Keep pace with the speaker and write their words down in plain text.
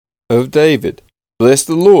of David. Bless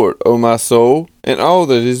the Lord, O my soul, and all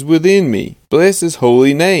that is within me. Bless his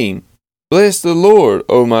holy name. Bless the Lord,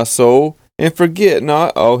 O my soul, and forget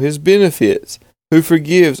not all his benefits, who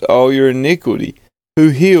forgives all your iniquity, who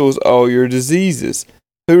heals all your diseases,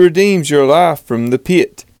 who redeems your life from the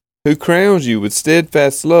pit, who crowns you with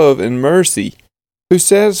steadfast love and mercy, who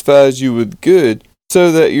satisfies you with good,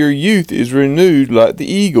 so that your youth is renewed like the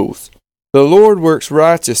eagles. The Lord works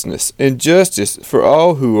righteousness and justice for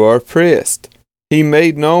all who are oppressed. He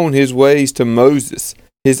made known his ways to Moses,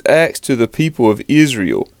 his acts to the people of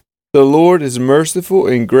Israel. The Lord is merciful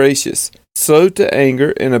and gracious, slow to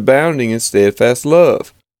anger and abounding in steadfast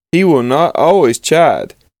love. He will not always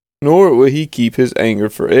chide, nor will he keep his anger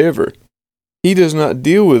forever. He does not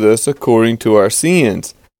deal with us according to our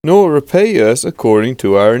sins, nor repay us according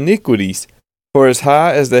to our iniquities. For as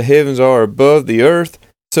high as the heavens are above the earth,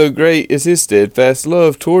 so great is his steadfast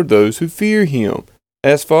love toward those who fear him.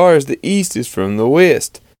 As far as the east is from the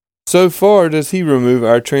west, so far does he remove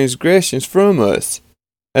our transgressions from us.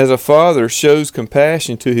 As a father shows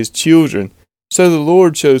compassion to his children, so the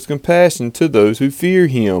Lord shows compassion to those who fear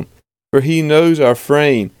him. For he knows our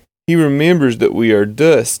frame, he remembers that we are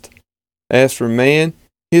dust. As for man,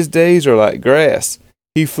 his days are like grass,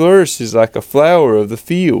 he flourishes like a flower of the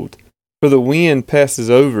field. For the wind passes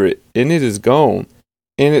over it, and it is gone,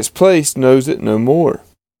 and its place knows it no more.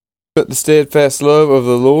 But the steadfast love of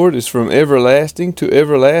the Lord is from everlasting to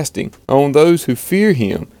everlasting on those who fear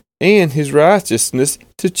him, and his righteousness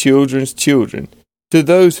to children's children, to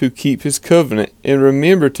those who keep his covenant and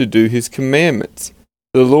remember to do his commandments.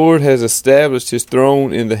 The Lord has established his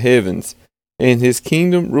throne in the heavens, and his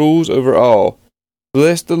kingdom rules over all.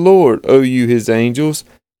 Bless the Lord, O you his angels,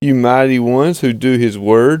 you mighty ones who do his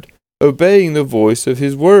word, obeying the voice of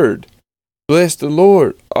his word. Bless the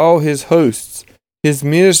Lord, all his hosts, his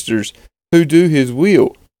ministers who do his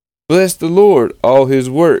will. Bless the Lord, all his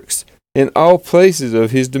works, in all places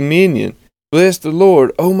of his dominion. Bless the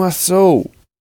Lord, O my soul.